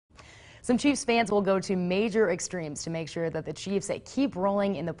Some Chiefs fans will go to major extremes to make sure that the Chiefs keep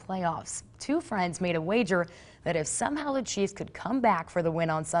rolling in the playoffs. Two friends made a wager that if somehow the Chiefs could come back for the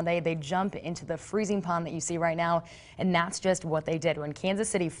win on Sunday, they'd jump into the freezing pond that you see right now. And that's just what they did when Kansas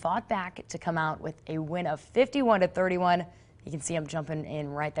City fought back to come out with a win of 51-31. You can see them jumping in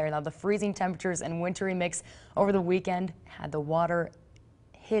right there. Now, the freezing temperatures and wintry mix over the weekend had the water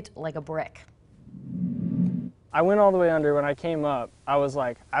hit like a brick. I went all the way under. When I came up, I was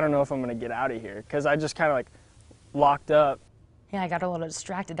like, I don't know if I'm going to get out of here because I just kind of like locked up. Yeah, I got a little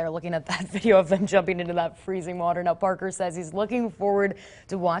distracted there looking at that video of them jumping into that freezing water. Now, Parker says he's looking forward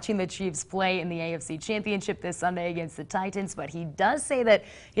to watching the Chiefs play in the AFC Championship this Sunday against the Titans, but he does say that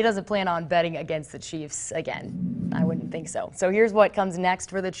he doesn't plan on betting against the Chiefs again. I wouldn't think so. So here's what comes next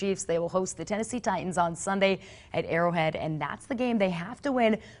for the Chiefs. They will host the Tennessee Titans on Sunday at Arrowhead, and that's the game they have to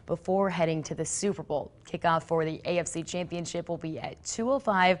win before heading to the Super Bowl. Kickoff for the AFC Championship will be at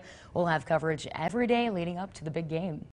 2:05. We'll have coverage every day leading up to the big game.